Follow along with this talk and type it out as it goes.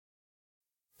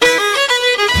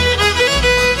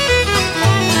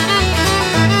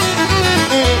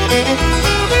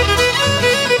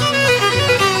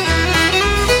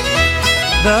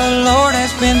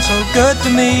good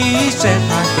to me. He said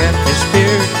I kept his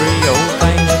spirit free. Old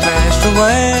things have passed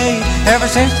away ever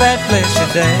since that blessed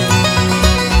day.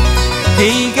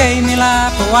 He gave me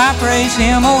life, oh I praise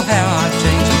him. Oh how I've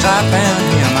changed since I found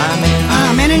him.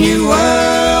 I'm in a new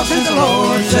world since the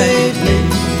Lord saved me.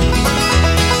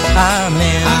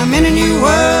 I'm in a new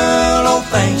world, old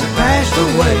things have passed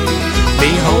away.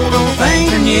 Behold, old things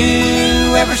are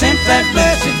new ever since that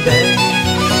blessed day.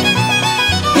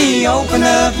 He opened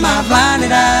up my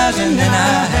blinded eyes and then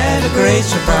I had a great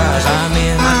surprise.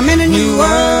 I'm in a new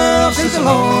world since the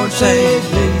Lord saved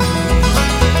me.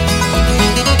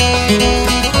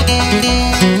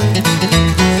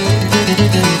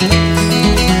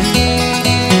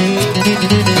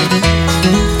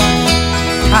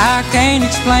 I can't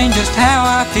explain just how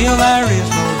I feel, there is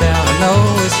no doubt. I know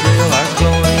it's real, there's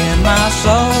glory in my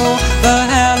soul, the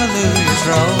hallelujahs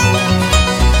roll.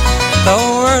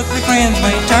 Though earthly friends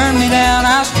may turn me down,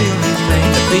 I still retain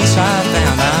the peace I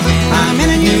found. I'm in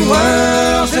a new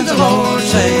world since the Lord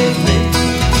saved me.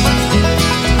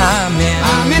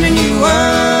 I'm in a new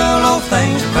world, old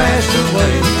things have passed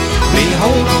away.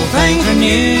 Behold, old things are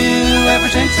new ever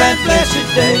since that blessed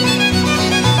day.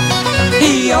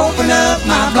 He opened up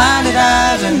my blinded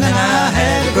eyes and then I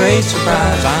had a great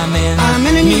surprise. I'm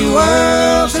in a new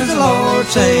world since the Lord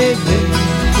saved me.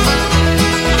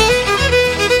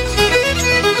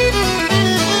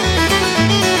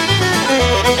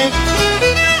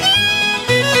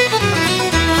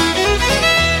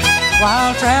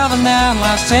 While traveling down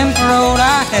La Cinta Road,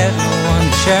 I had no one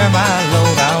to share my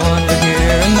load. I wandered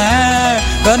here and there,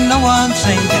 but no one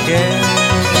seemed to care.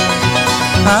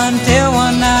 Until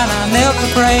one night I knelt to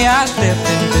pray, I slipped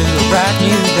into a bright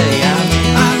new day.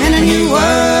 I'm in a new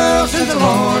world since the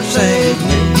Lord saved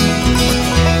me.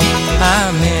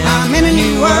 I'm in a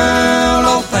new world,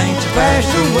 old things have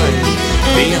passed away.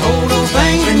 Behold, old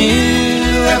things are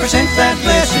new ever since that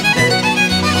blessed day.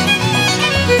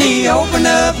 He opened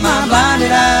up my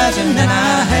blinded eyes and then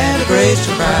I had a great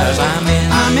surprise.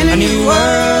 I'm in a new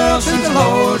world since the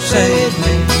Lord saved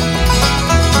me.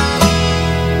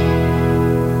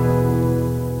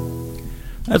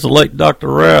 That's the late Dr.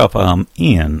 Ralph. I'm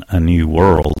in a new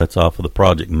world. That's off of the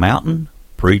Project Mountain,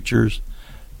 Preacher's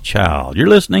Child. You're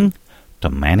listening to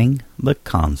Manning the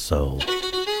Console.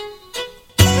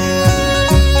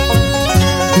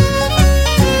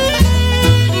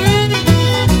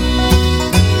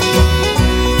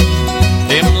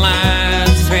 Them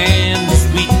lights and the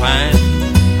sweet wine,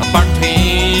 a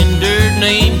bartender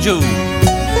named Joe.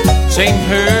 Same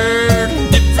herd,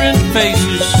 different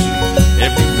faces,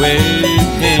 everywhere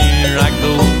I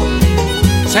go.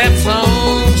 Sad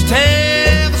songs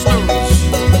tell the stories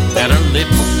that our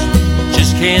lips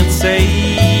just can't say.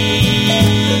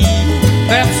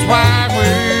 That's why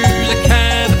we're the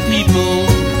kind of people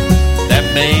that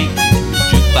make the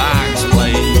jukebox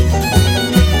play.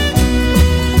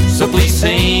 So please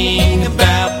sing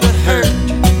about the hurt,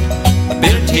 the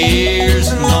bitter tears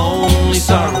and lonely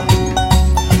sorrow,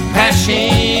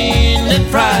 passion and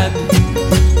pride,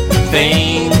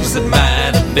 things that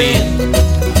might have been.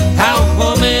 How a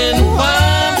woman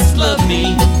once loved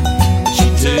me, she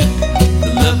took the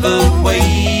love away.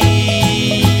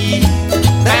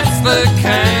 That's the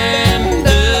kind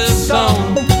of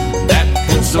song that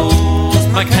consoles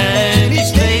my kind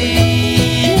each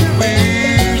day.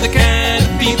 We're the kind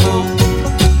of people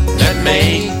that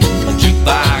make the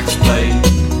jukebox play.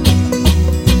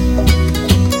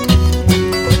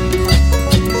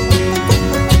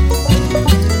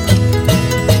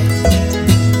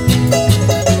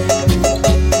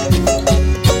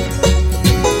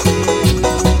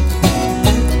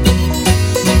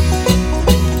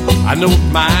 I know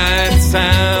it might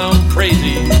sound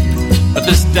crazy, but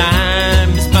this dime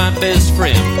is my best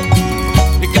friend.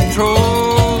 It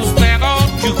controls that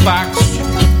old jukebox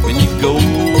when you go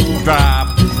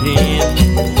drop the pin.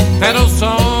 That old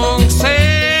song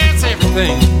says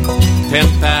everything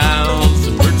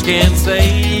 10,000 words can't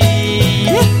say.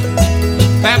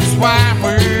 That's why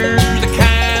we're the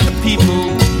kind of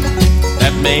people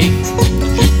that make the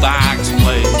jukebox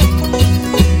play.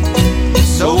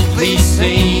 So please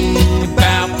sing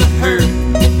about the hurt,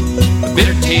 the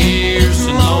bitter tears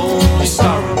and lonely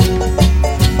sorrow,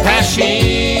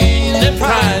 passion and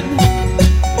pride,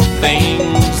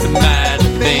 things that might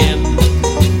have been.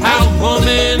 How a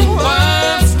woman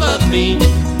once loved me,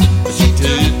 but she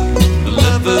took the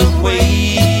love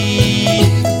away.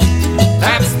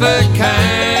 That's the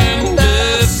kind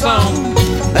of song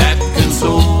that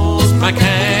consoles my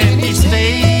kind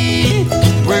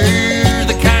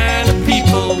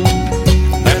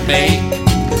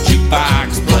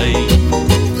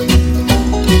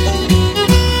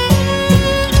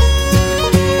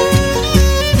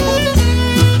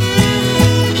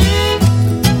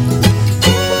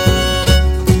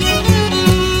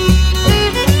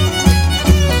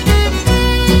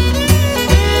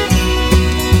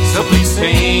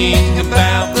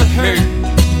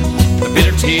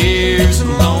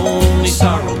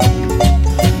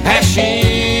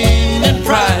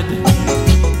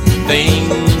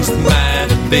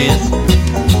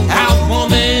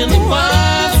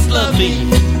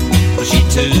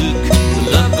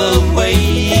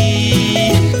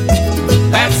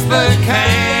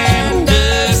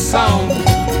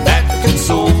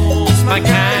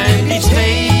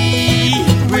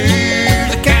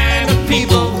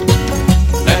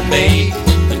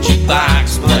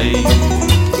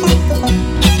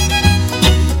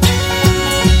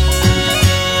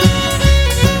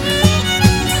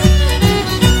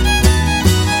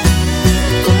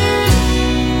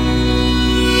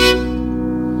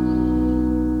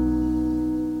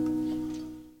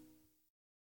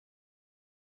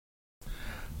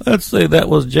Let's see, that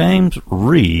was James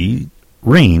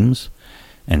Reams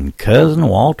and Cousin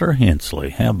Walter Hensley.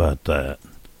 How about that?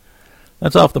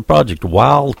 That's off the project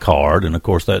Wild Card, and of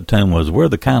course that tune was We're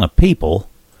the Kind of People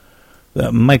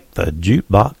That Make the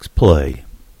Jukebox Play.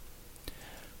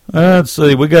 Let's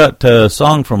see, we got a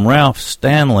song from Ralph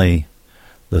Stanley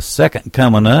the second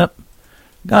coming up.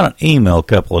 Got an email a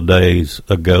couple of days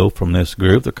ago from this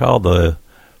group. They're called the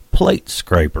Plate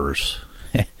Scrapers.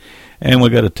 And we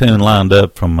got a tune lined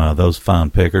up from those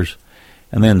fine pickers.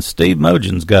 And then Steve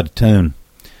Mogen's got a tune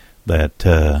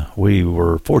that we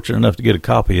were fortunate enough to get a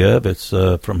copy of. It's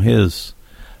from his,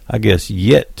 I guess,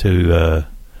 yet to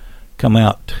come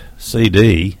out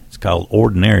CD. It's called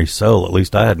Ordinary Soul. At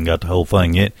least I hadn't got the whole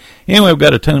thing yet. Anyway, we've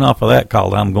got a tune off of that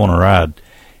called I'm Gonna Ride.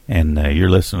 And you're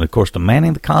listening, of course, to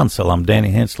Manning the Console. I'm Danny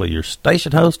Hensley, your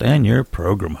station host and your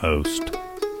program host.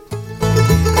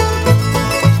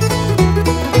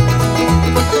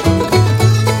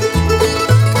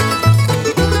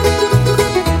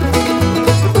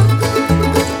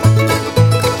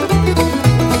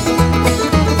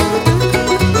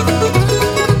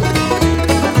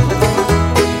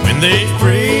 They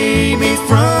free me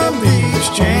from these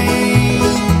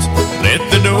chains, let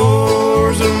the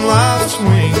doors of life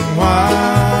swing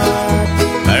wide.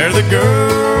 There the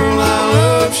girl I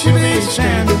love, she'll be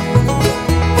standing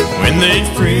when they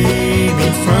free me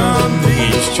from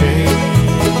these chains.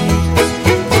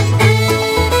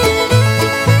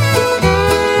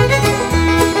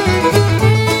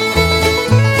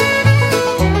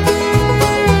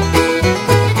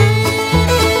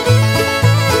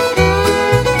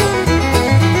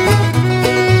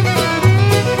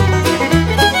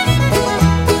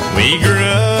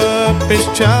 His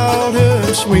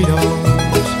childhood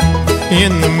sweethearts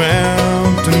in the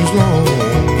mountains long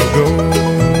ago.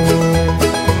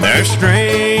 Their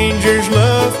stranger's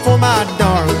love for my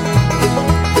darling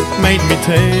made me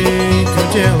take a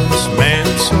jealous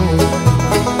man's soul.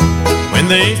 When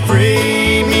they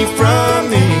free me from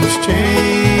these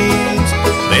chains,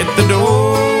 let the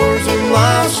doors of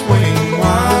life swing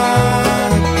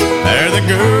wide. There the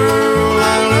girl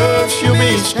I love, she'll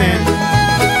be standing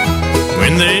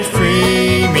when they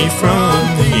free me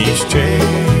from these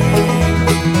chains.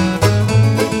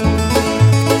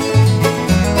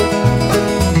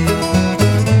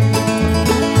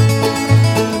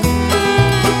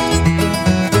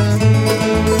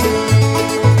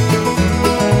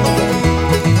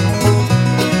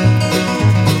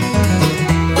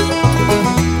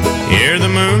 Here the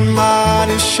moonlight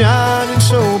is shining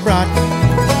so brightly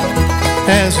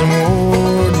as the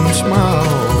warden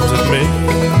smiles at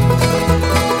me.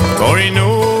 For he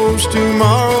knows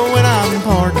tomorrow when I'm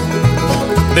parting,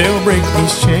 they'll break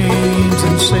these chains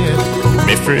and set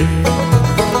me free.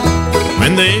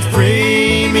 When they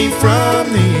free me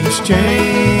from these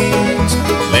chains,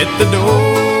 let the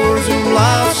doors of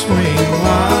life swing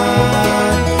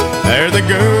wide. There the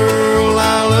girl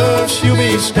I love, she'll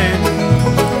be standing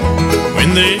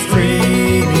when they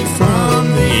free me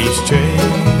from these chains.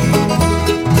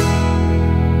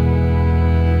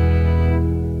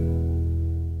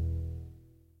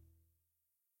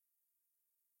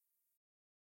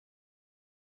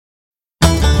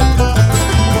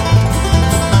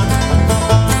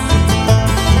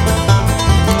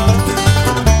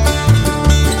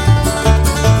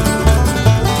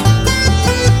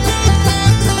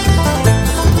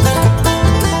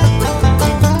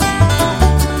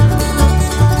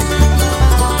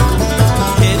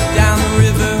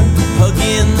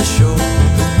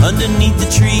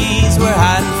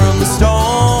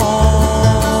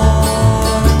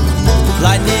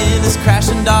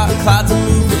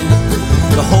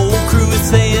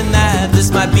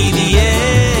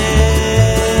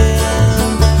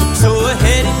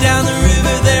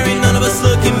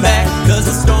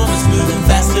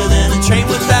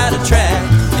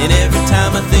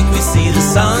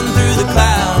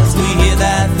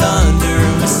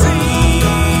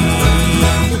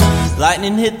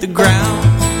 Lightning hit the ground.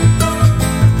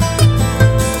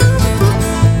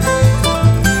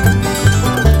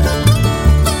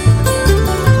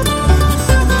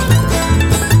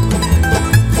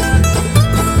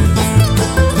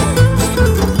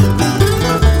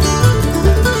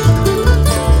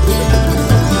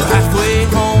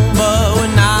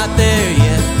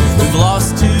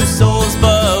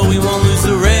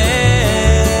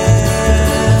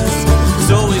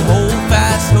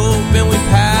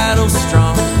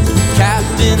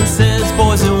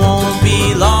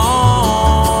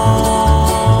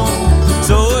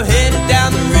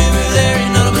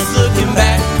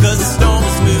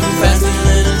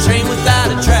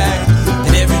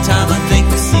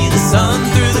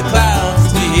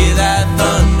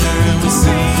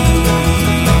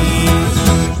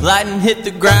 lightning hit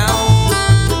the ground.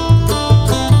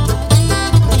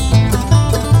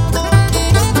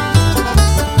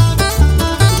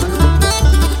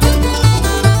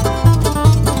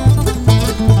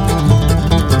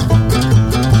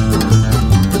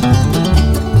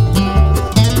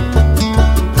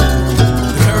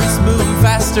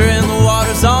 And the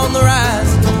water's on the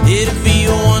rise. It'd be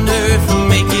a wonder if we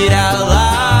make it out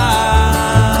alive.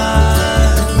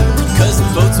 'Cause the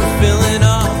boats are filling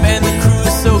up and the crew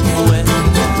is soaking wet.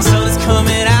 The sun is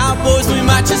coming out, boys, we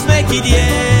might just make it yet.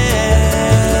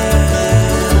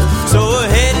 So we're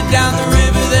headed down the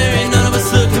river, there ain't none of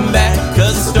us looking back.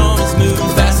 'Cause the storm is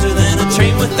moving faster than a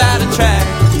train without a track.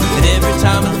 And every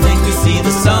time I think we see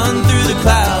the sun through the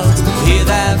clouds, we hear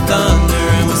that thunder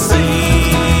and we see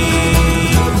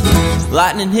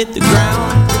lightning hit the ground.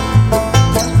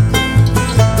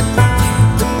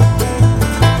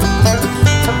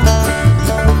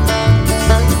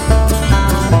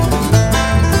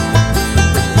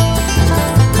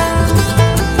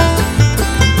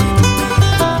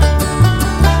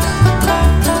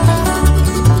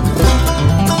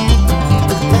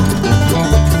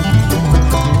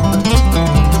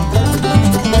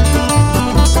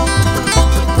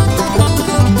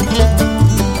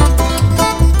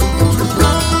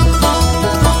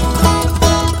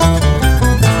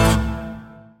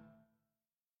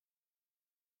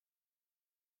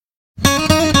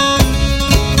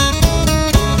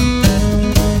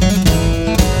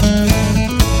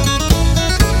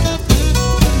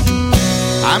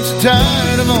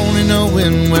 Tired of only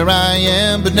knowing where I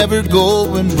am, but never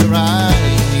going where I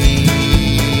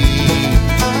need.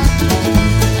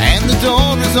 And the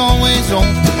door is always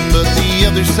open, but the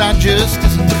other side just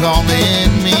isn't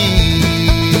calling me.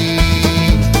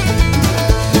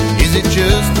 Is it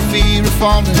just the fear of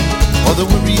falling, or the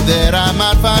worry that I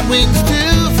might find wings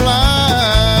to fly?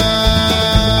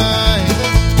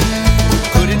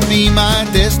 Could it be my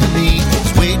destiny?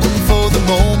 It's waiting for the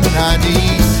moment I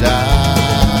decide.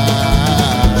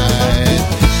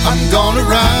 I'm gonna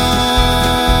ride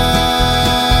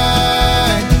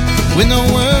with no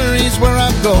worries where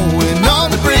I'm going,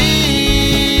 on the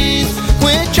breeze,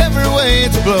 whichever way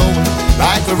it's blowing,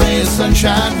 like a ray of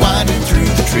sunshine winding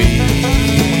through the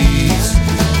trees.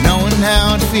 Knowing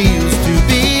how it feels to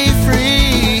be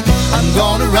free, I'm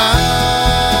gonna ride.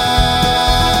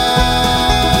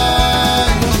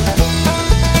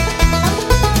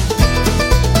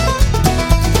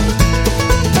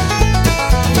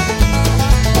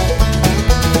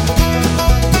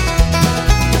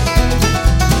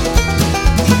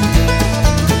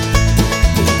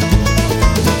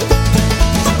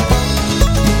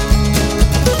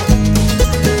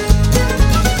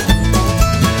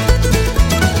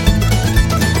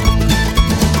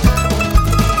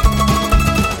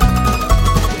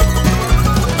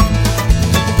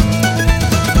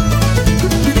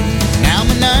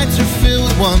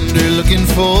 Wonder, looking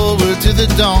forward to the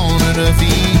dawning of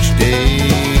each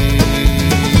day.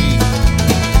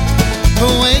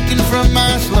 Awaken from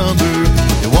my slumber,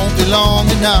 it won't be long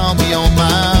and I'll be on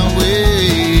my way.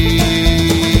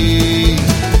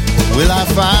 Will I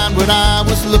find what I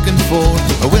was looking for,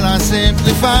 or will I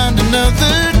simply find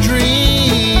another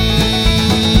dream?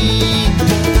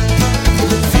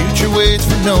 The future waits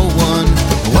for no one,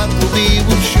 what will be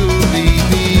will surely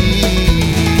be.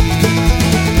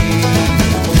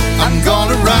 I'm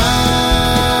gonna ride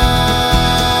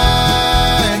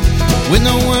with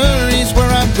no worries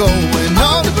where I'm going,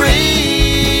 on the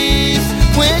breeze,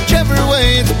 whichever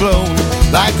way it's blowing,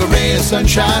 like a ray of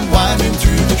sunshine winding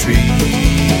through the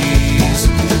trees.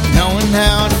 Knowing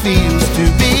how it feels to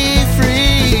be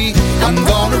free, I'm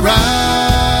gonna ride.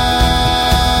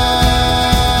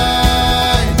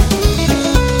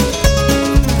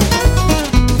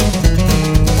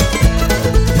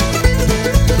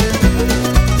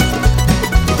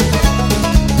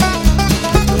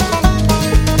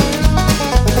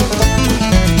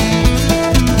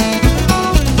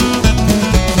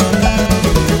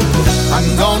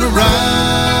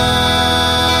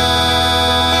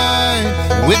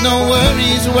 With no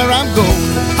worries where I'm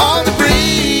going, on the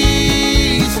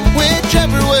breeze,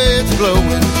 whichever way it's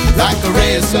blowing, like a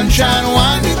ray of sunshine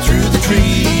winding through the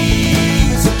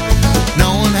trees.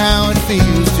 Knowing how it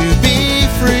feels to be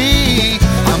free,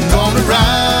 I'm gonna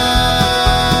ride,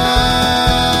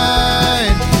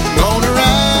 gonna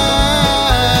ride,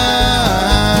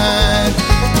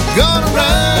 gonna ride.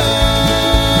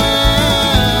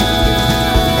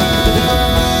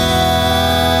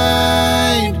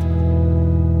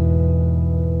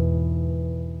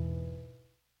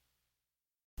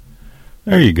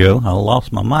 There you go. I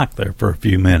lost my mic there for a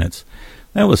few minutes.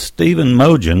 That was Stephen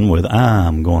Mogen with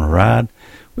I'm Gonna Ride.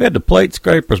 We had the Plate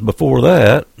Scrapers before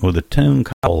that with a tune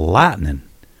called Lightning.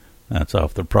 That's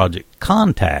off the project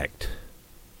Contact.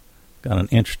 Got an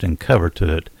interesting cover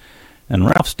to it. And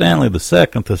Ralph Stanley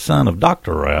II, the son of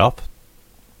Dr. Ralph,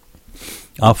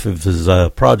 off of his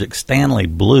project Stanley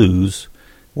Blues,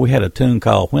 we had a tune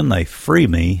called When They Free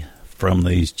Me From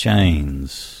These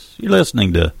Chains. You're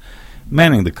listening to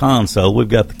Manning the Console. We've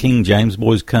got the King James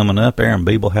Boys coming up, Aaron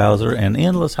Biebelhauser, and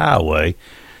Endless Highway.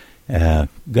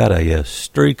 Got a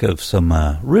streak of some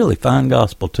really fine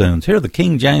gospel tunes. Here are the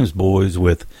King James Boys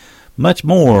with Much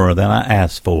More Than I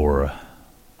Asked For.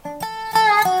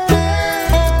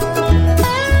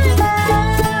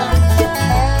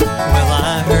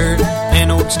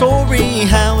 Story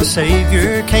how a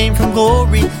Savior came from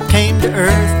glory, came to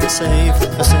earth to save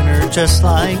a sinner just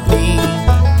like me.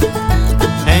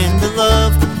 And the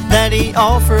love that he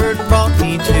offered brought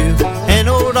me to an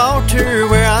old altar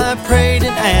where I prayed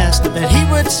and asked that he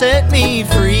would set me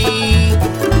free.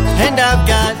 And I've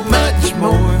got much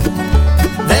more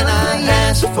than I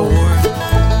asked for.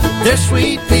 There's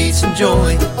sweet peace and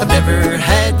joy I've never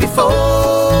had before.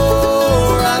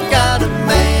 I've got a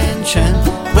mansion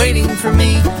waiting for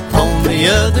me on the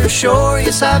other shore.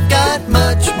 Yes, I've got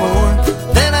much more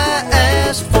than I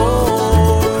asked for.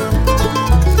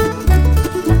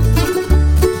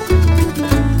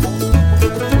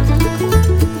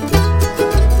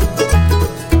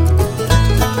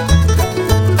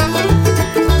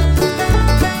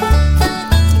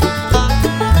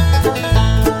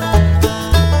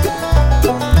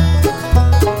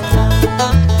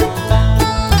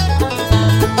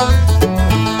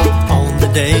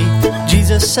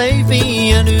 Save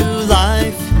me a new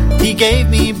life he gave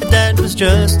me, but that was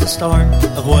just the start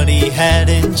of what he had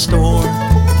in store.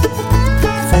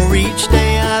 For each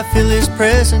day I feel his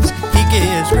presence, he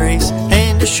gives grace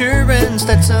and assurance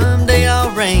that someday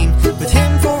I'll reign with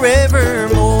him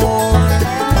forevermore.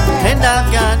 And I've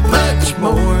got much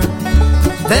more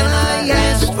than I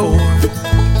asked for.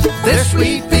 There's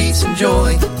sweet peace and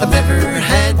joy I've never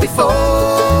had before.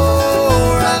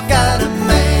 I've got a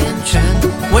mansion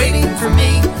waiting for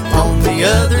me on the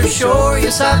other shore.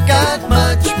 Yes, I've got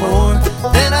much more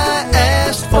than I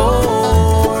asked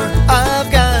for. I've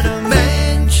got a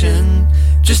mansion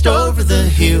just over the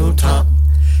hilltop.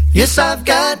 Yes, I've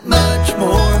got much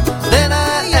more than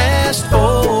I asked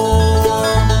for.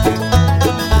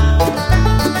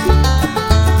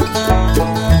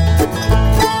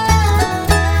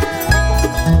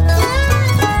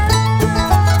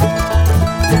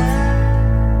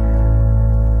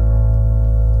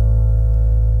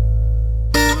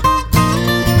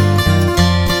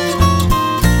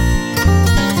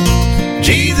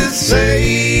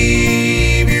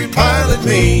 Savior, pilot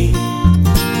me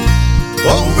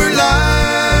over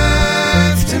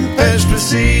life's tempestuous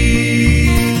sea.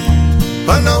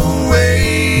 Unknown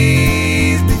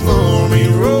waves before me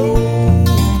roll,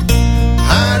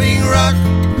 hiding rock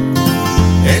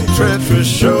and treacherous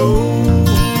shore.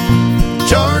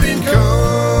 Charting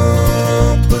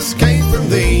compass came from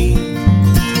thee.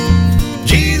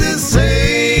 Jesus,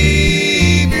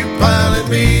 Savior, pilot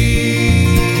me.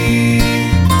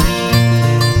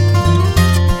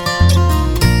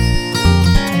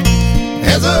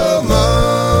 As a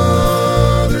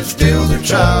mother stills her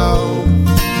child,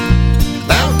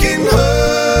 thou can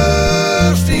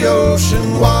hush the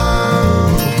ocean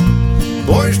wild.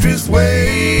 Boisterous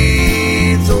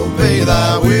waves obey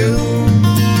thy will,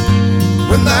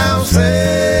 when thou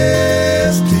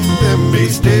sayest to them be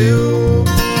still.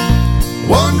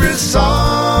 Wondrous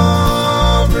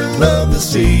sovereign of the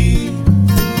sea,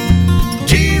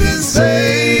 Jesus,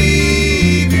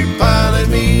 Savior, pilot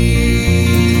me.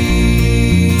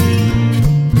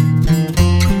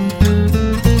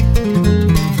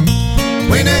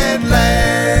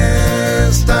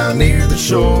 Near the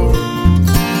shore,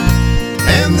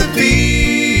 and the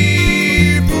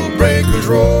fearful breakers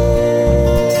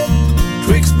roar,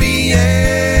 twixt me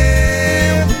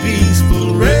and the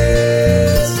peaceful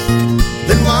rest.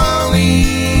 Then while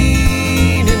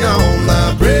leaning on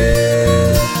thy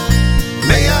breast,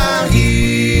 may I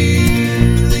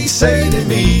hear thee say to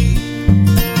me,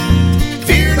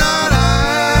 fear not,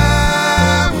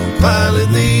 I will pilot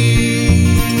thee.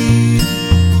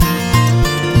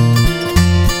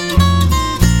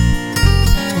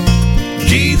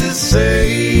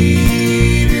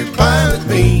 Savior, pilot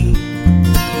me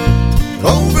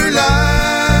over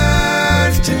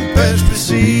life's tempestuous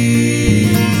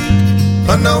sea.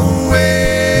 Unknown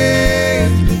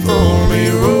waves before me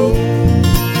roll,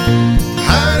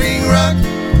 hiding rock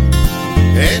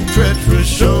and treacherous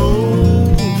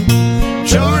shore.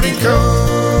 Charting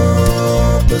compass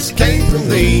promise came from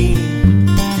thee.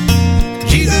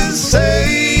 Jesus,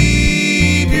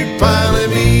 Savior, pilot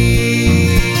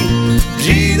me.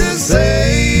 Jesus,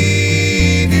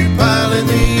 Savior, pilot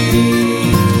me.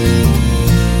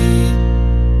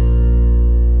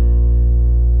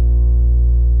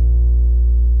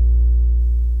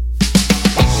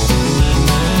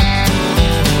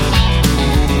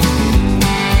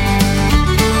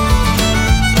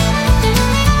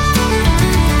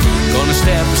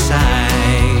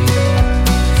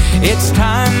 It's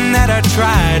time that I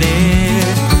tried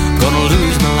it. Gonna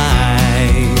lose my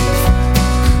life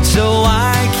so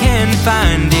I can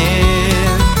find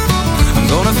it. I'm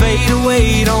gonna fade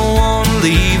away, don't wanna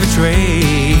leave a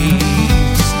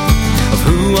trace of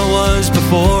who I was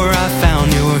before I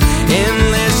found your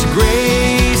endless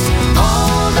grace.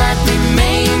 All that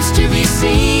remains to be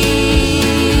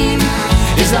seen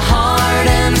is the heart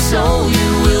and soul you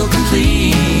will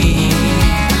complete.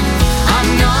 I'm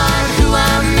not who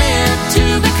I'm meant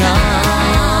to become.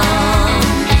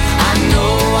 I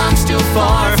know I'm still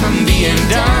far from being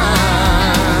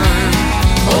done.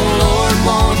 Oh Lord,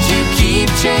 won't you keep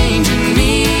changing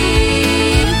me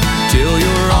till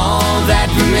you're all that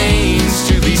remains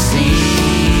to be seen.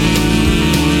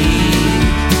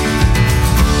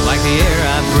 Like the air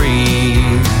I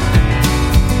breathe,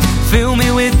 fill me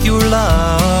with your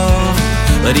love.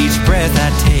 Let each breath I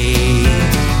take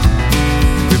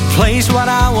replace what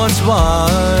I once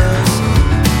was.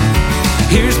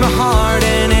 Here's my heart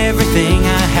and everything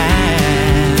I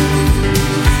have.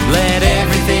 Let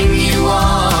everything you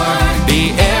are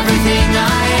be everything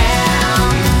I am.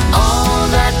 All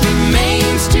that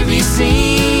remains to be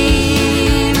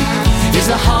seen is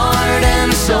the heart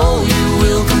and soul you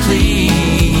will complete.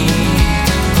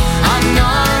 I'm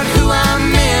not who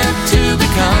I'm meant to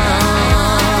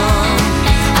become.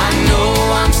 I know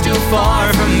I'm still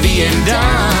far from being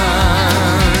done.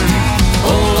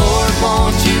 Oh Lord,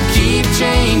 won't you keep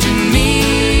changing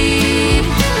me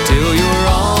till you're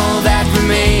all that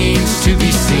remains to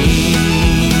be seen.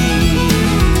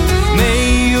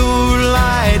 May your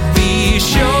light be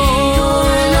shown.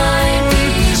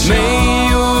 May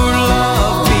your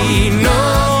love be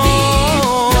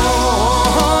known.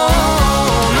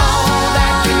 All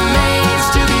that remains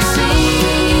to be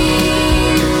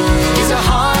seen is a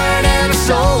heart and a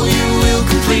soul you will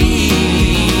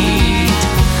complete.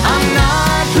 I'm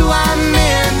not who I'm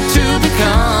meant to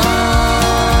become.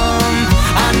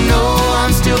 I know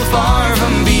I'm still far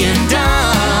from being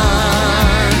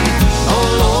done. Oh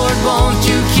Lord, won't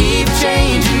you keep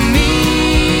changing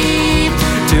me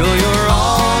till you're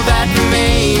all that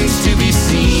remains to be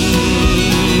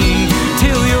seen.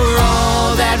 Till you're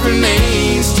all that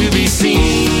remains to be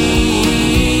seen.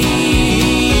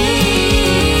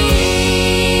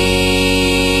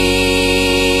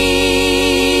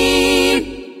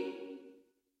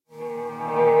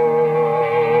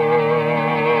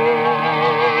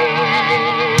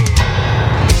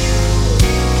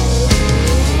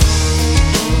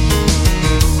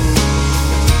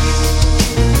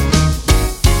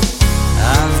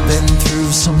 I've been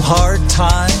through some hard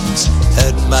times,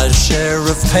 had my share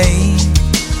of pain,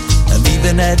 and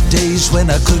even had days when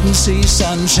I couldn't see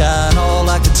sunshine, all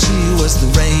I could see was the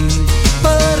rain.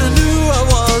 But I knew I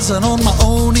wasn't on my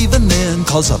own even then,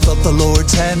 'cause I felt the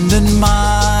Lord's hand in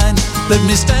mine. Let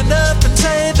me stand up and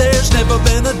say there's never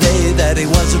been a day that He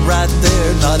wasn't right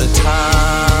there, not a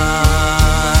time.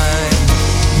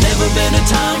 Never been a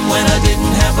time when I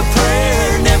didn't have a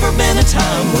prayer, never been a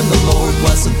time when the Lord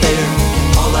wasn't there.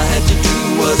 All I had to do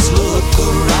was look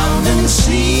around and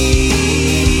see.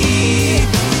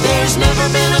 There's never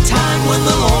been a time when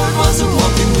the Lord wasn't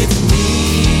walking with me.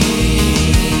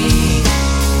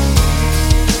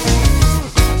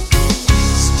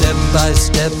 Step by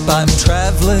step I'm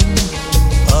traveling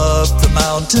up the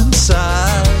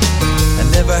mountainside. I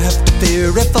never have to fear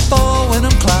if I fall when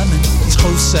I'm climbing. He's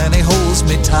close and He holds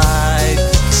me tight,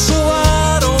 so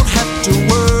I don't have to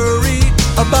worry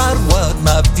about what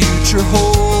my future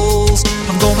holds.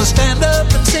 I'm gonna stand up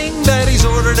and sing that He's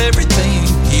ordered everything.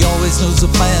 He always knows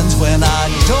the plans when I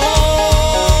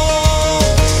don't.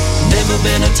 Never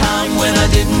been a time when I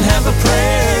didn't have a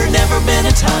prayer, never been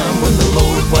a time when the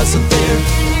Lord wasn't there.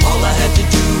 All I had to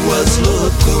do was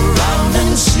look around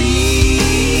and see.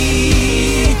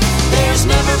 There's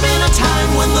never been a time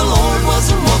when the Lord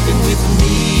wasn't walking with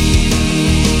me.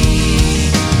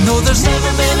 No, there's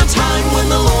never been a time when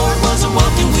the Lord wasn't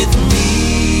walking with me.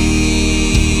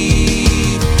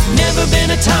 Never been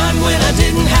a time when I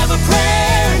didn't have a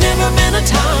prayer, never been a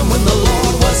time when the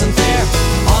Lord wasn't there.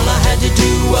 All I had to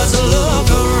do was look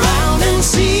around and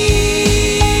see.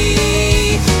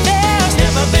 There's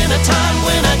never been a time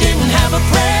when I didn't have a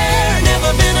prayer.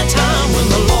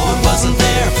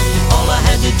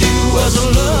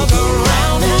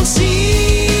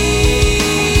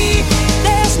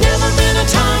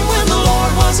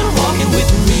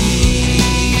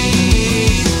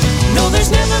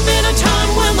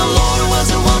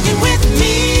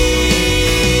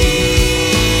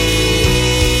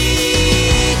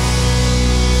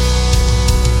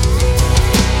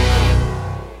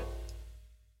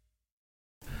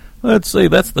 Let's see,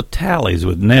 that's the Tallies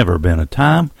with Never Been a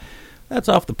Time. That's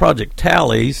off the project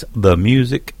Tallies, The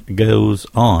Music Goes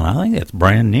On. I think that's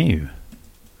brand new.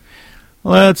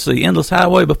 Let's see, Endless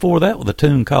Highway before that with a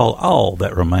tune called All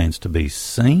That Remains to Be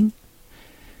Seen.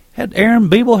 Had Aaron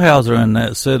Biebelhauser in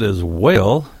that set as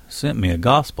well. Sent me a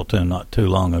gospel tune not too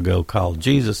long ago called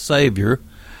Jesus Savior,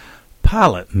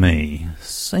 Pilot Me,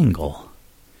 single.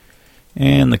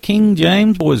 And the King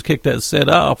James Boys kicked that set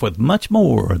off with Much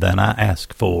More Than I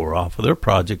Asked For off of their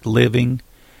project Living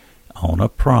on a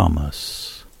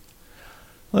Promise.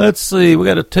 Let's see, we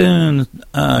got a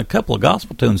couple of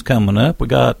gospel tunes coming up. We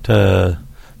got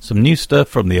some new stuff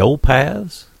from the Old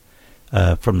Paths,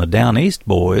 from the Down East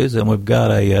Boys, and we've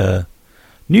got a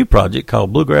new project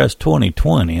called Bluegrass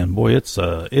 2020, and boy,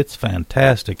 it's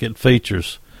fantastic. It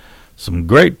features some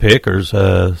great pickers,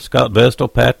 Scott Vestal,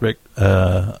 Patrick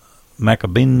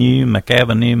McAvenue,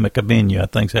 I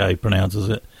think is how he pronounces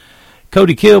it.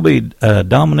 Cody Kilby,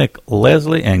 Dominic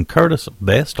Leslie, and Curtis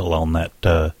Vestal on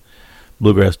that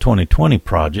Bluegrass 2020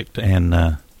 project.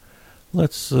 And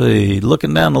let's see,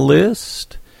 looking down the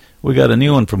list, we got a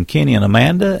new one from Kenny and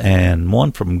Amanda and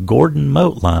one from Gordon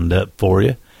Moat lined up for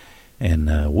you.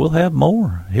 And we'll have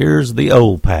more. Here's the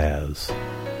Old Paths.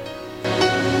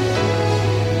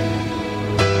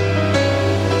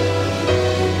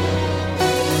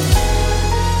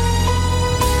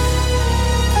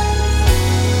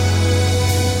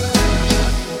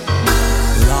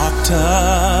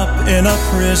 Up in a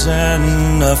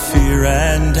prison of fear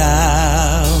and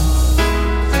doubt,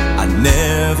 I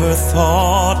never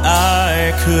thought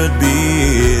I could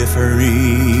be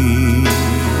free.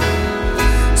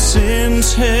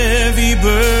 Sin's heavy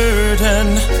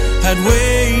burden had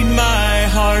weighed my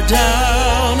heart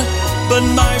down, but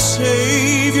my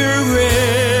Savior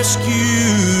rescued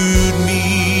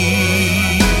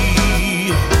me.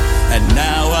 And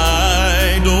now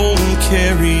I don't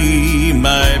carry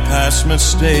my past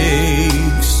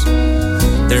mistakes.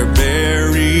 They're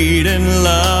buried in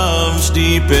love's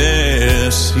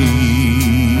deepest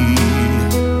sea,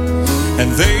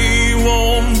 and they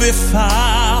won't be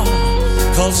found,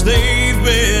 'cause they've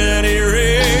been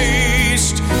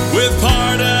erased with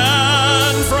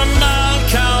pardon from Mount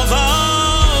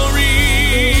Calvary.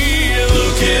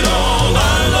 Look at all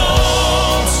I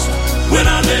lost when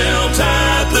I knelt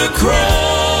at the cross.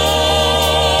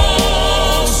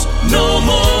 No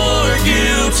more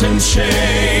guilt and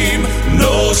shame,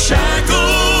 no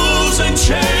shackles and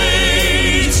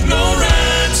chains, no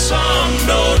ransom,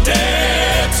 no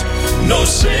debt, no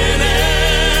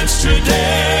sentence to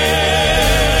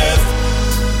death.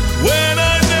 When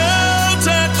I knelt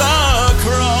at the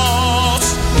cross,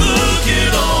 look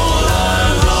at all I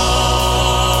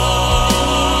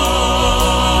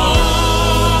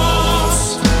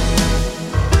lost.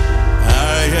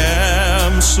 I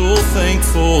am so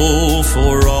thankful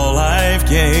for all I've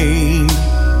gained,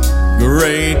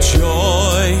 great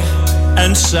joy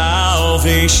and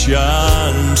salvation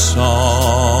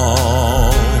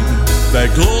song.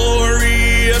 That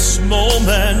glorious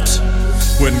moment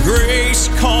when grace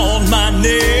called my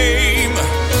name,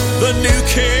 the new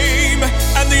came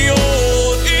and the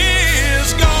old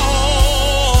is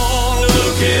gone.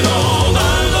 Look at all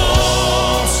I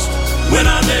lost when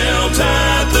I knelt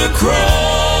at the cross.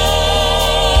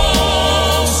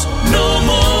 No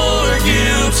more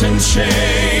guilt and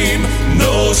shame,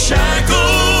 no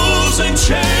shackles and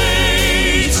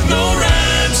chains, no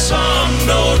ransom,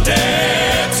 no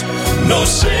debt, no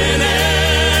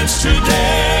sentence to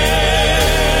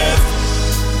death.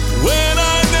 When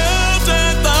I knelt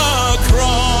at the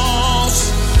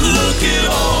cross, look at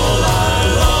all I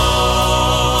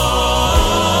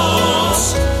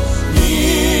lost.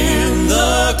 In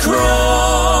the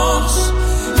cross,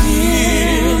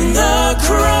 in the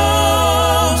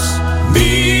cross,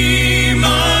 be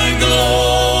my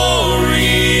glory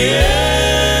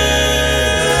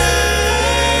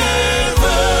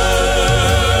ever.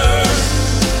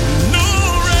 No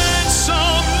ransom.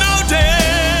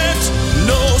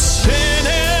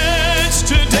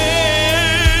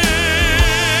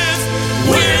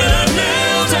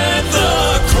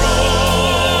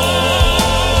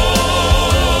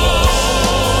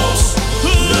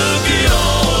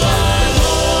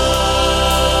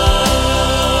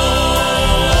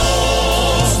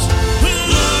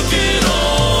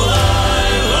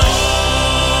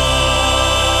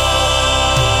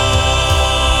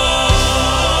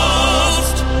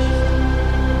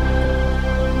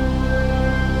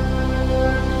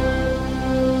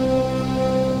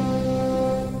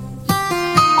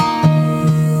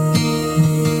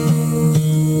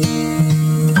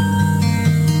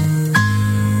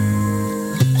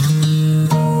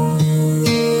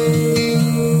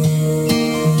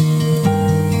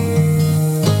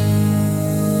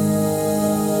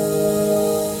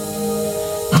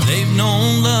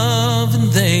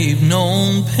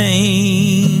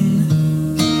 pain.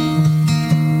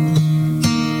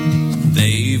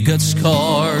 They've got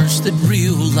scars that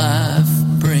real life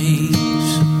brings.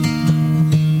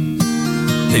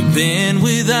 They've been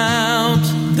without,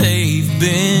 they've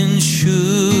been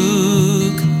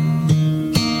shook.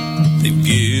 They've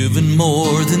given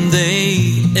more than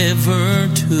they ever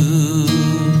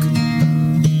took.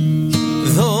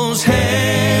 Those hands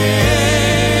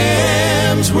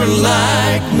were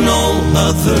like no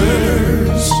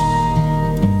others.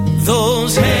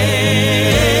 Those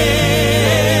hands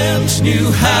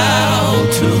knew how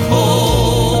to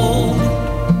hold.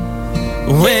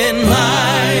 When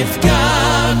life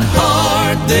got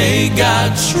hard, they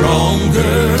got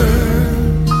stronger.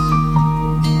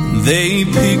 They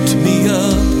picked me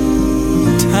up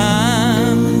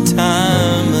time and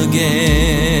time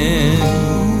again.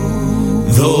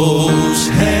 Those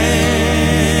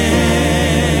hands,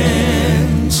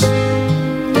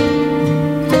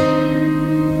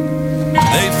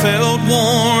 they felt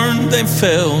worn, they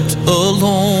felt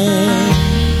alone.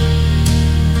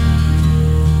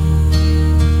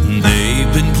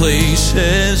 They've been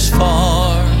places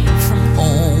far from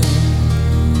home.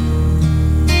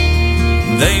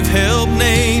 They've helped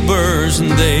neighbors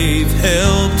and they've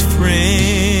helped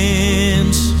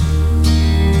friends.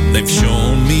 They've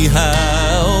shown me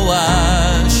how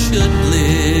I should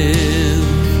live.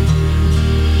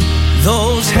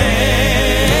 Those hands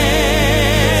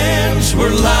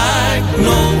were like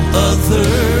no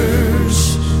others.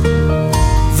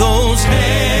 Those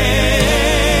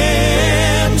hands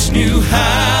knew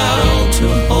how to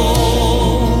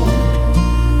hold.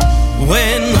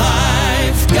 When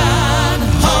life got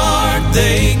hard,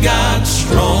 they got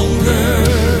stronger.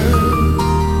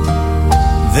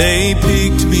 They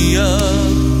picked me up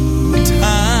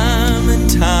time and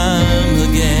time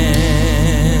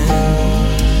again.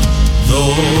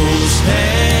 Those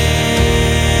hands,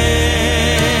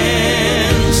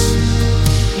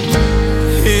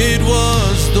 it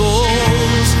was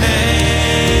those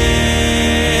hands.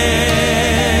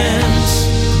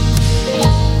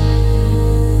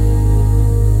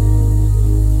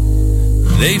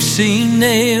 They've seen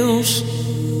nails,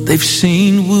 they've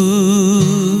seen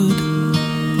wood.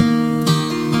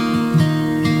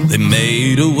 They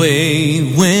made a way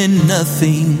when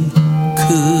nothing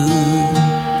could.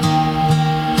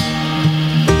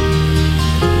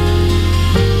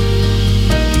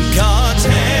 God's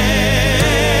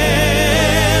hands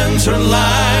are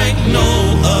like no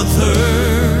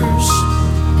others.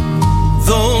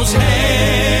 Those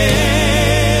hands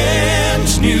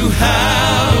knew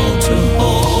how to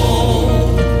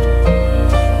hold.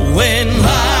 When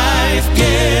life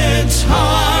gets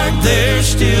hard, they're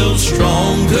still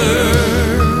stronger.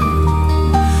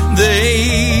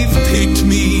 They've picked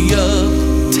me up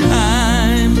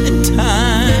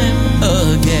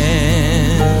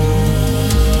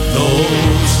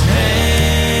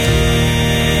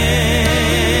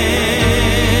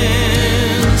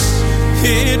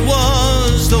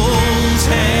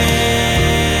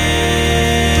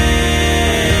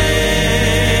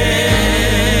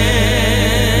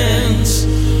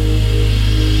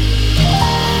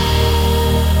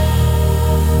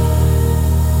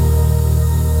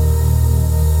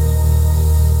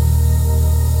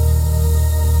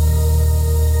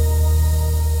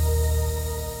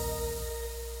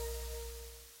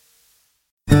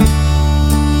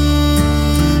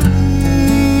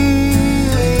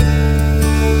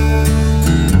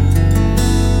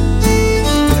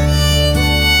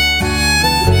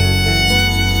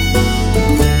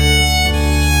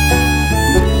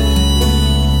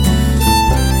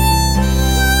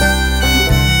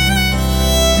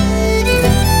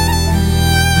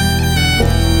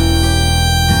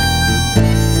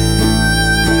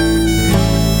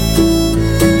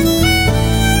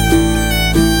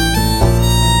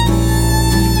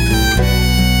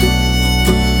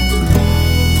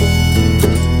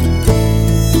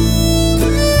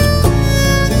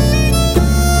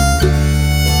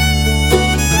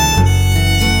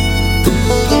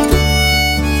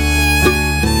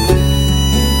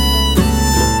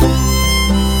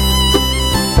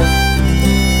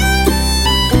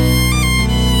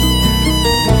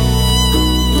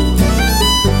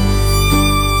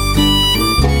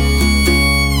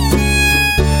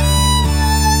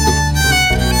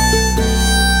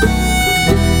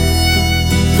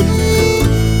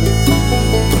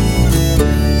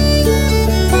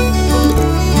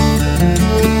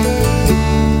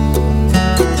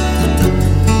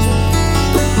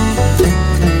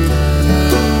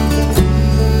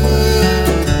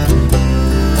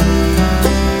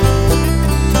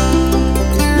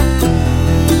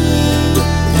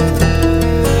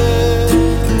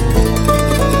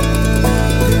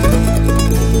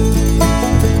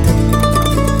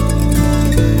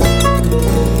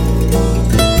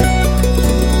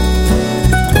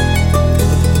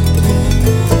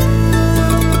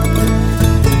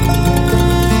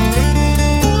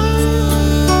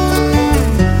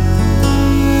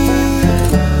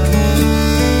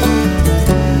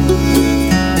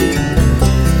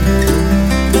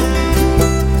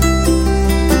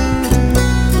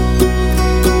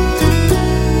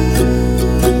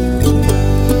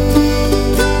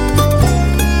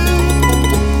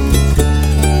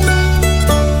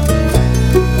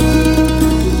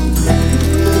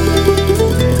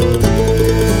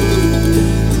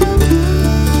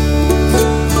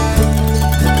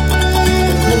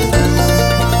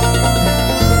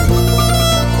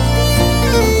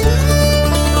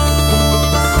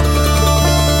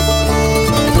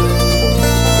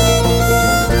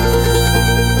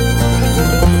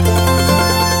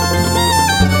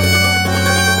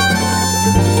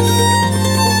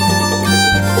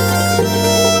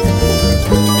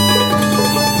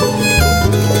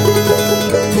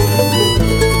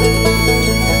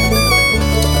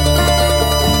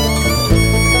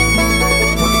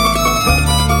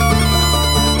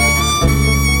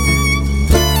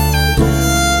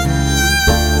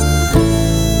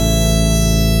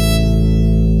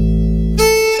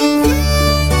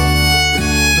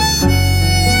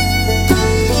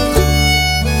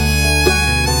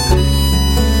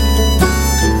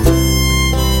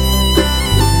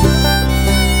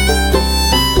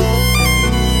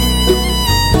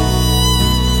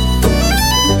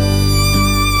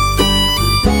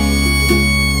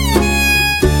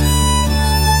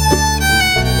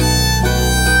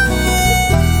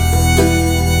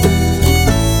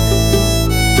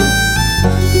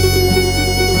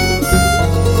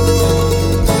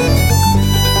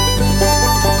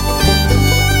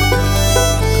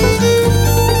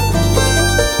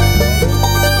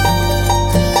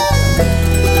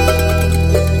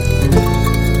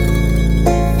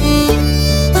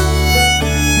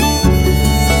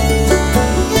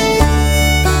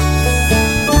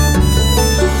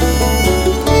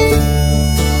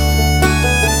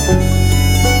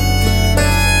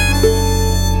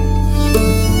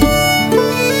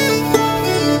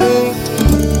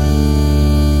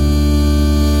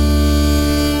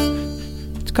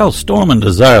called Storm and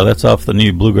Desire. That's off the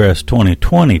new Bluegrass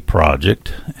 2020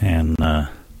 project. And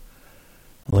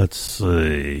let's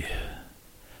see.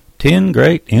 10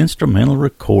 great instrumental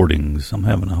recordings. I'm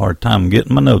having a hard time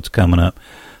getting my notes coming up.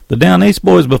 The Down East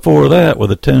Boys before that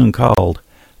with a tune called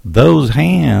Those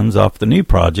Hands off the new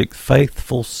project,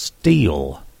 Faithful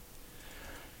Steel.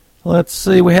 Let's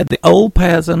see, we had the Old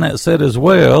Paths in that set as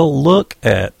well. Look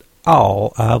at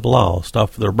All I've Lost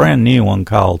off their brand new one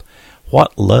called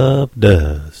What Love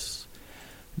Does.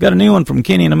 Got a new one from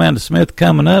Kenny and Amanda Smith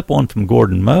coming up, one from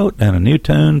Gordon Mote, and a new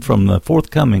tune from the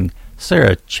forthcoming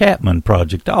Sarah Chapman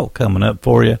project, all coming up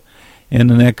for you in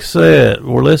the next set.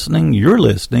 You're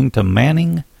listening to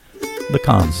Manning the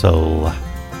Console.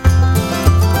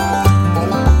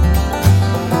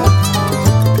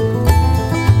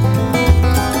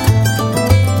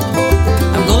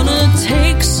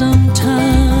 Some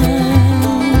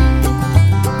time,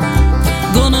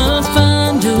 gonna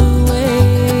find a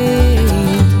way,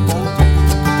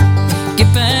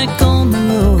 get back on the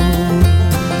road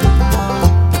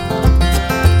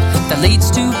that leads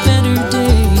to better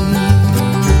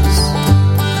days.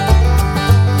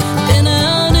 Been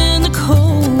out in the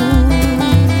cold,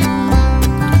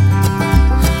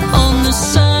 on the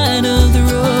side of the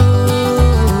road,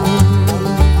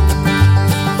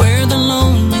 where the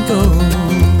lonely go.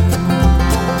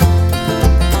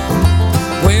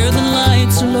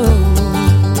 Low.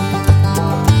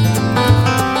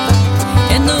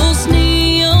 And those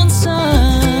neon signs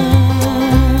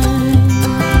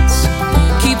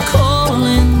keep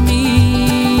calling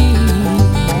me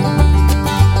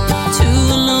to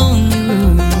a lonely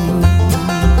room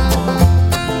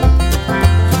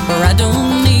where I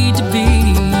don't need to be.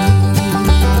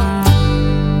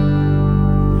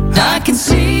 I can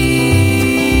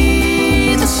see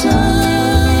the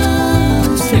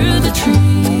sun through the trees.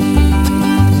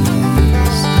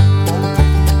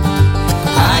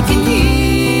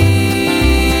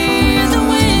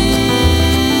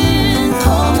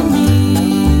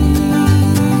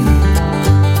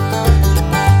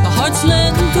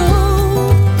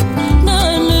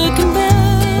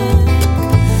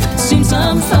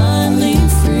 I'm finally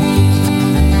free.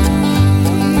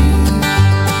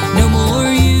 No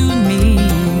more you and me.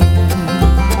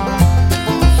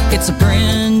 It's a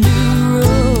brand new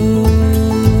road.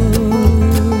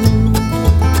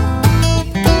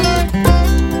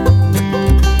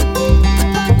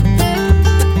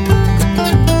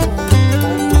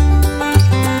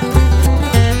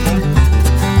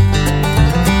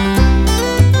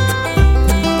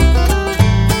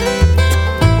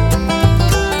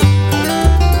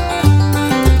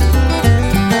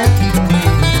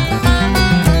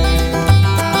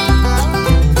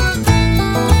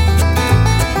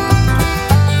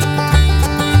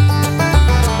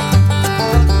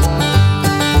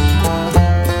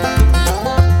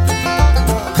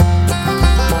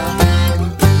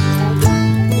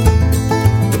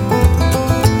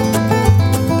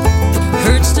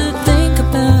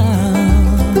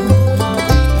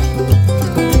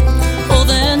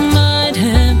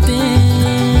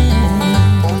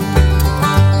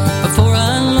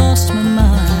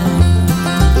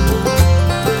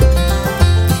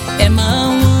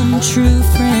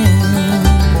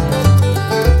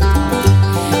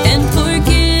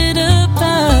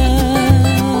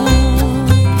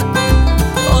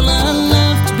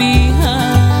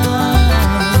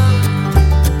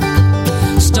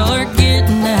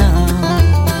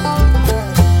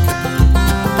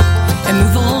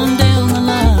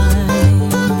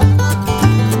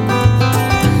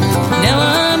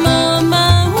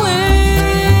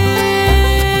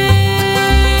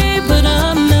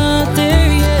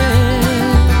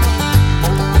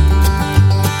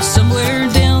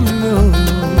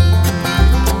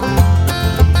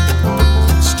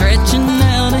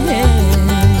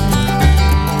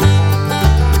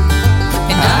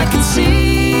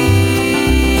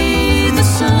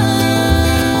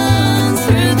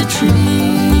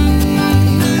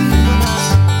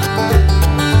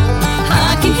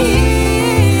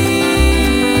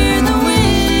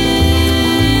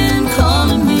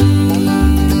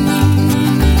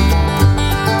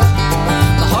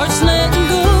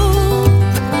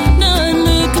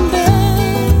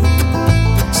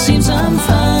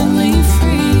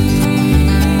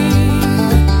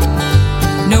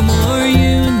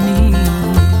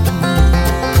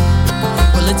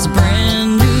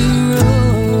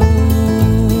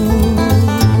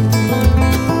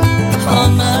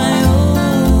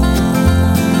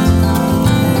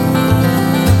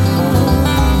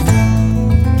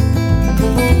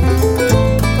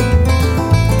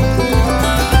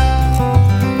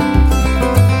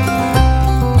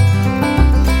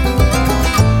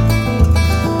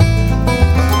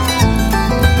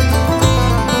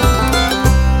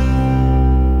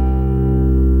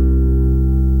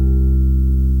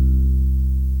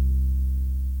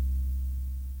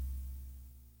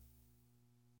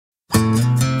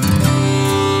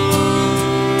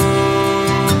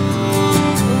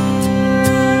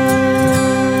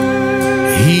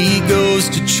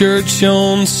 church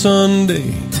on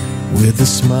Sunday with a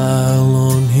smile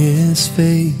on his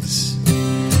face.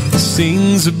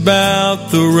 Sings about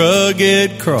the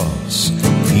rugged cross.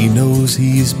 He knows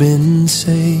he's been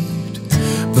saved,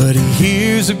 but he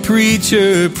hears a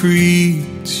preacher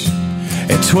preach.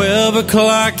 At 12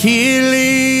 o'clock he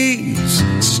leaves,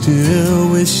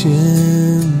 still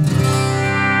wishing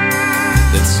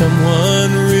that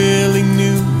someone really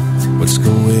knew what's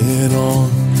going on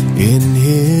in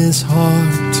his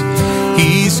heart.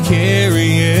 He's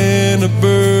carrying a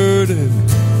burden,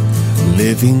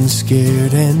 living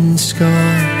scared and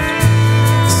scarred,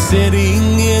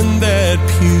 sitting in that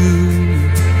pew.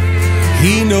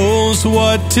 He knows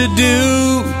what to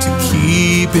do to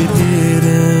keep it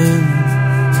hidden,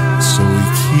 so he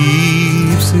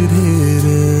keeps it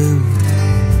hidden.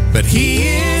 But he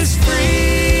is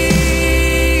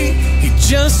free, he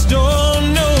just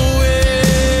don't know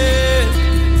it.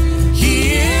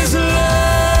 He is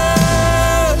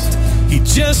loved, he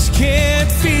just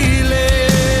can't feel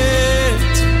it.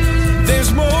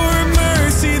 There's more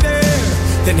mercy there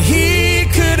than he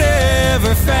could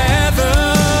ever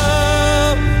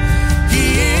fathom.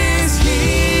 He is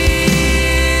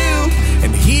healed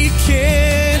and he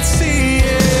can't see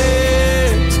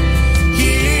it.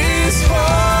 He is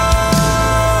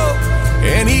whole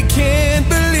and he can't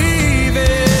believe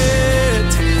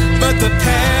it. But the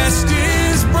past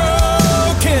is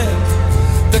broken,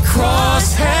 the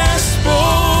cross has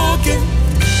spoken.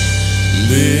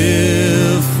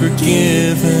 Live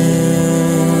forgiven.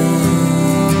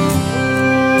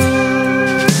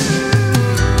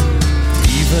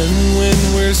 Even when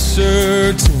we're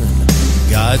certain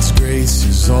God's grace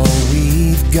is all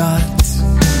we've got,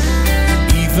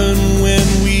 even when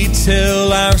we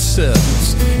tell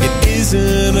ourselves it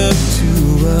isn't up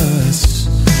to us,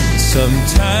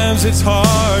 sometimes it's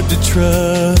hard to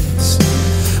trust.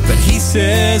 But he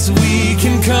says we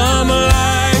can come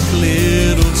like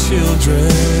little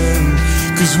children,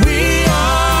 'cause we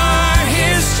are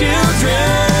his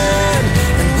children,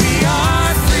 and we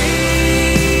are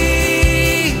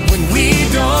free when we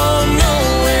don't know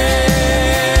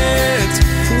it.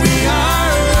 We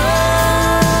are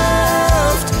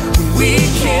loved when we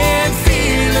can't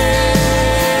feel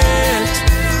it.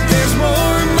 There's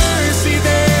more mercy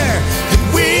there than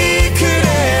we could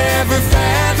ever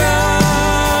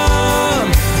fathom.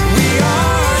 We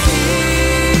are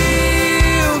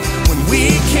healed when we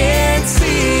can't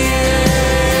see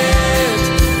it.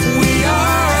 We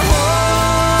are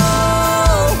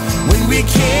whole when we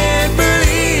can't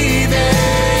believe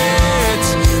it.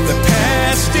 The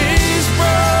past is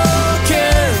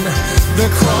broken, the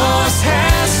cross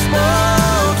has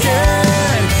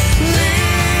spoken.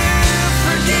 Live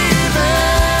forgiven.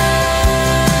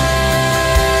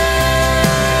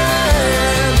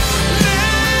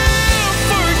 Live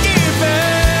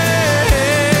forgiven.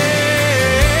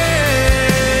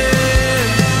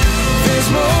 There's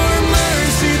more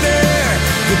mercy there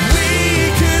than we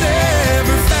could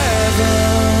ever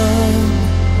fathom.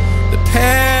 The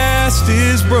past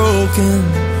is broken,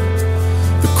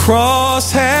 the cross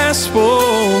has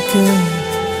spoken.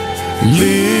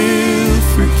 Live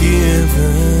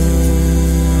forgiven.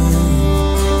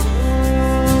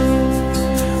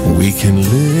 We can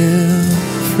live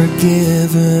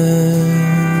forgiven.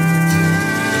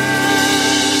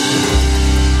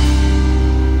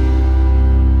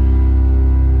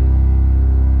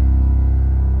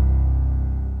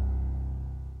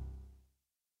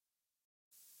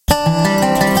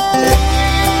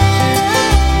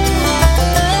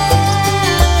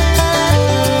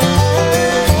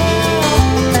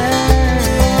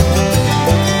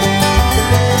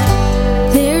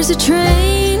 There's a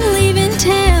train leaving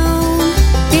town,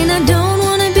 and I don't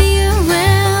wanna be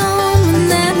around when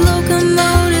that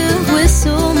locomotive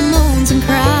whistle moans and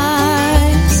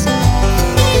cries.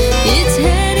 It's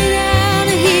headed out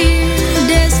of here, a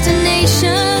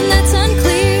destination that's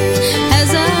unclear, as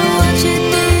I watch it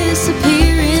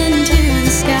disappear into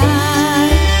the sky.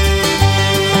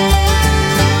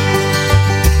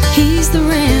 He's the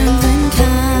rambling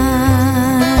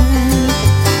kind,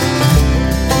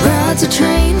 rides a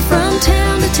train from town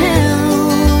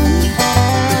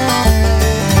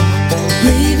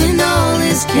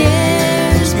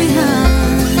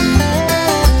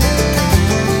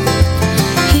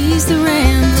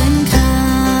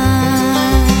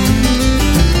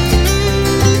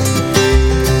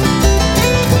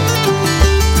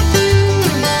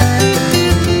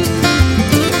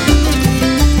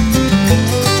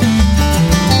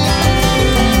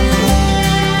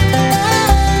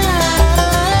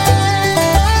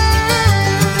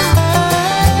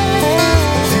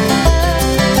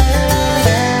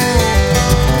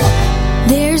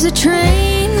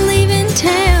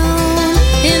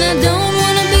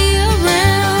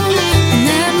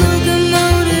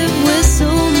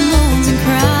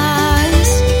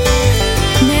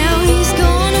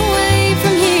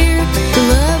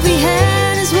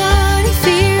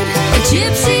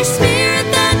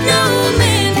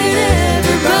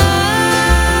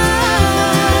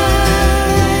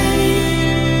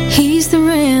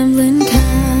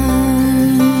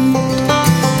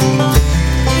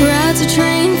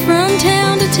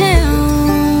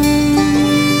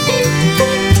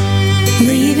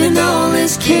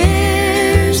his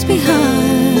cares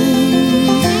behind.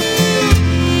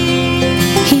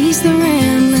 He's the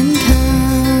rambling kind.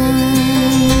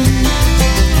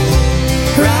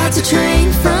 Rides a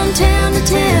train from town to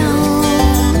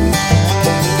town,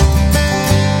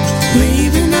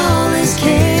 leaving all his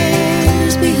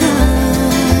cares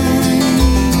behind.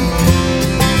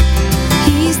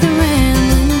 He's the rambling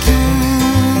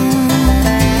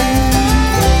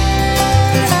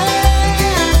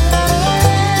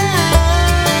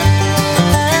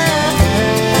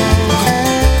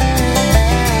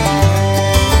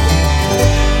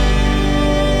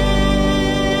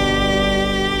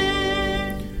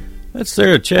That's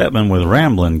Sarah Chapman with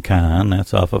Ramblin' Kind.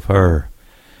 That's off of her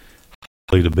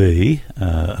Likely to Be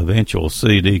eventual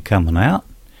CD coming out.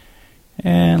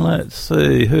 And let's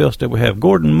see, who else did we have?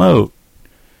 Gordon Mote.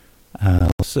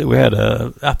 Let's see, we had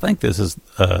I think this is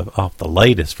off the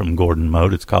latest from Gordon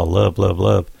Mote. It's called Love, Love,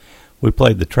 Love. We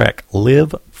played the track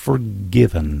Live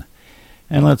Forgiven.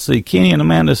 And let's see, Kenny and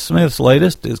Amanda Smith's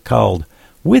latest is called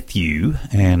With You,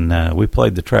 and we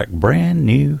played the track Brand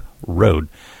New Road.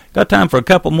 Got time for a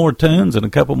couple more tunes, and a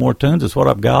couple more tunes is what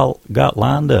I've got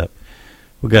lined up.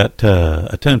 We got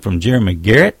a tune from Jeremy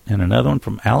Garrett and another one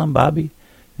from Alan Bobby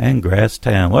and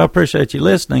Grasstown. Well, I appreciate you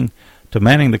listening to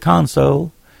Manning the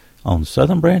Console on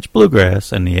Southern Branch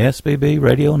Bluegrass and the SBB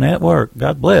Radio Network.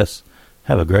 God bless.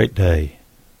 Have a great day.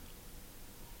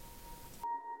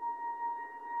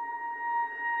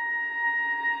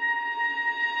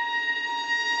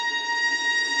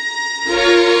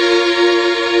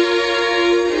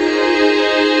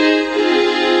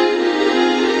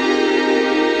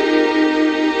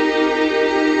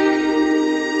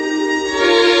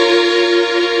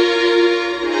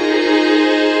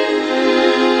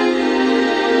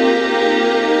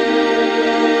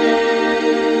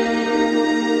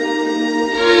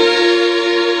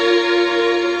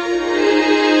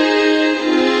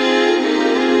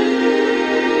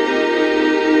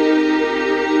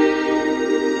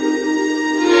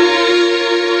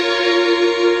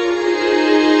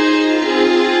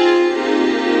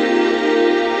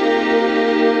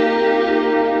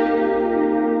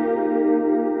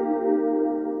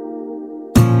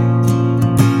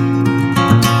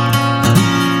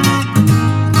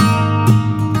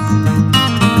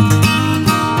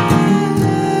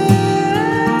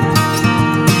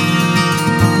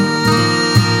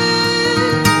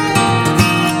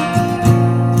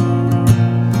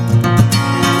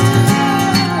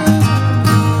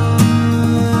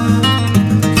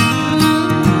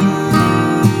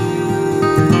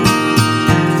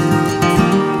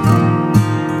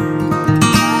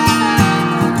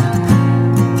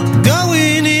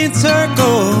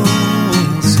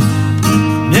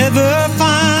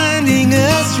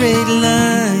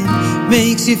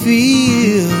 makes you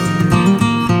feel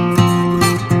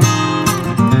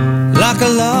like a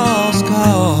lost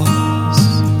cause.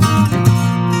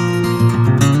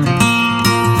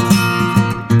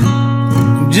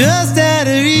 Just out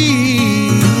of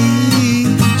reach,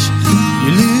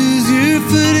 you lose your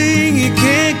footing, you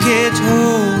can't catch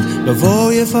hold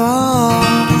before you fall,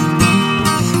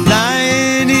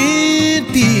 lying in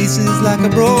pieces like a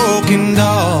broken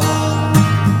doll.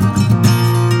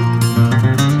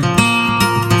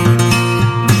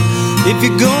 If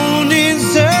you're going in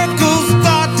circles,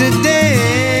 start to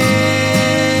dance.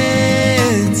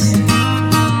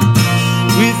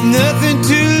 With nothing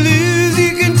to lose,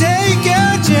 you can take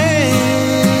your chance.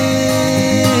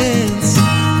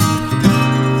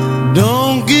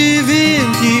 Don't give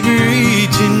in, keep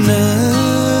reaching up.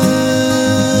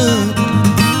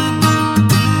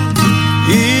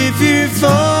 If you're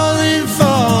falling,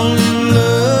 fall in love.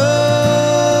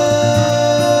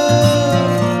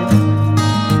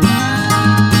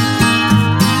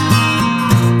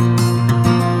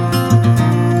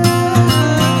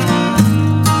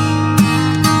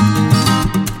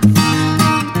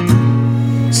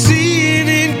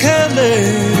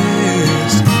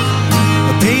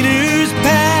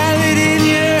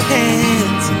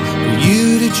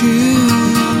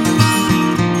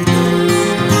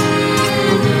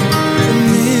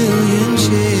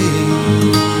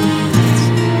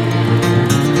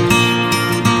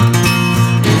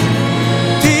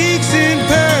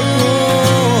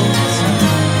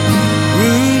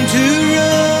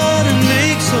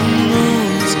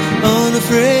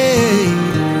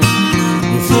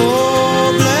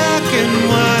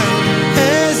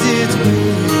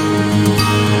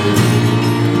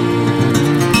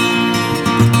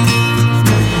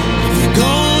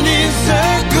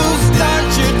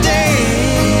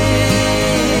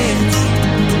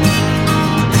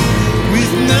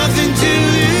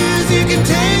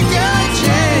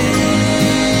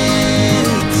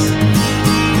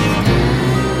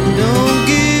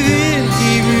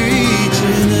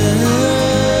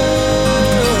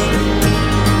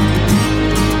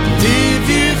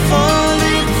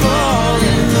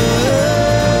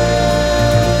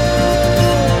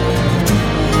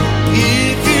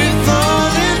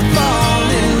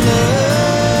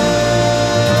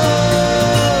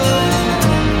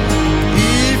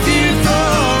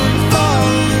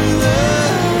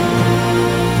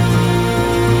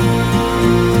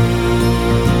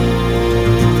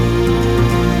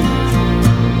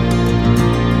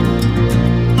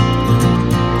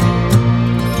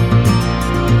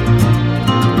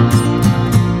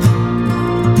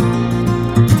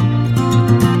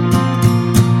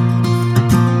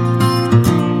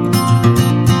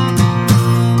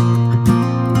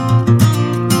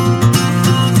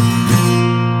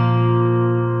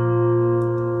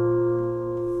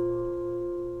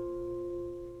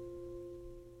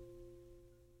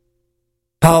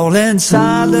 Paul and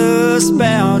Silas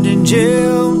bound in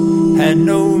jail, had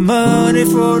no money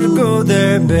for to go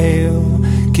their bail.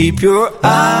 Keep your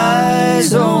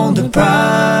eyes on the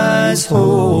prize,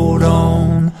 hold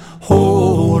on,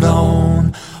 hold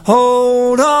on,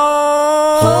 hold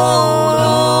on, hold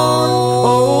on,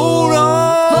 hold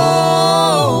on,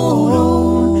 hold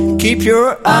on. Keep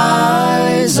your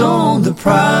eyes on the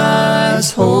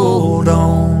prize, hold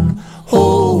on,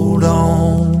 hold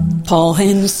on. Paul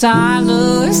and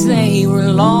Silas, they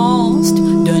were lost.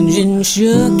 Dungeon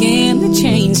shook and the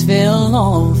chains fell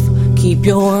off. Keep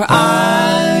your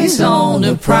eyes on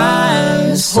the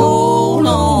prize. Hold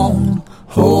on,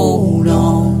 hold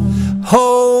on,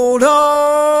 hold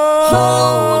on,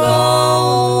 hold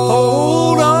on,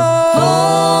 hold on,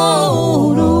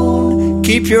 hold on.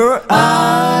 Keep your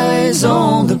eyes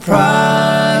on the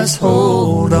prize.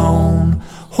 Hold on,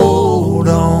 hold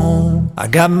on. I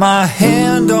got my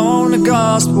hand on the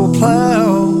gospel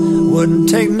plow. Wouldn't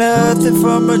take nothing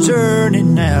from a journey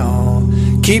now.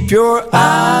 Keep your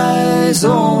eyes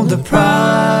on the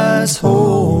prize.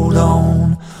 Hold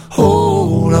on,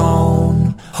 hold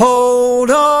on,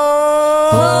 hold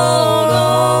on, hold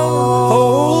on,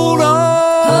 hold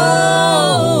on,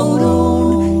 hold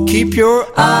on. Keep your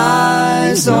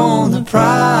eyes on the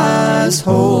prize.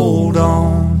 Hold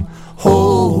on,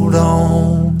 hold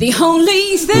on. The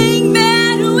only thing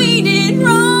that we did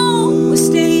wrong was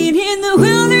staying in the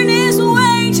wilderness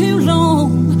way too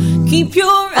long. Keep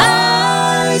your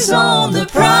eyes on the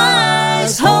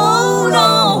prize. Hold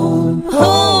on,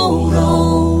 hold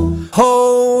on,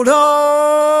 hold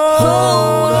on,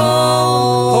 hold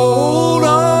on, hold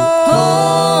on,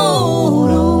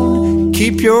 hold on.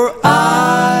 Keep your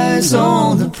eyes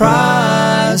on the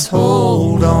prize.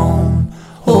 Hold on,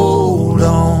 hold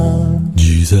on.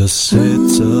 Jesus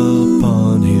sits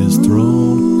upon his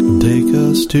throne and take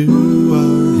us to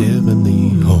our heavenly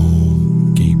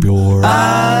home. Keep your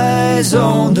eyes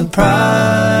on the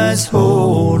prize.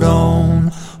 Hold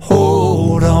on,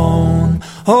 hold on,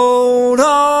 hold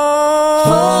on,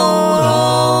 hold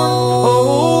on,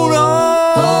 hold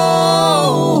on,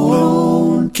 hold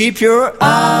on. Keep your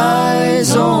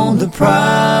eyes on the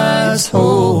prize.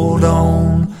 Hold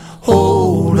on,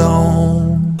 hold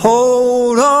on,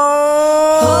 hold on.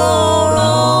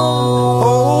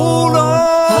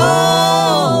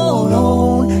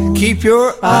 Keep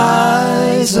your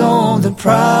eyes on the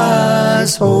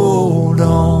prize. Hold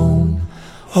on,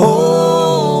 hold on.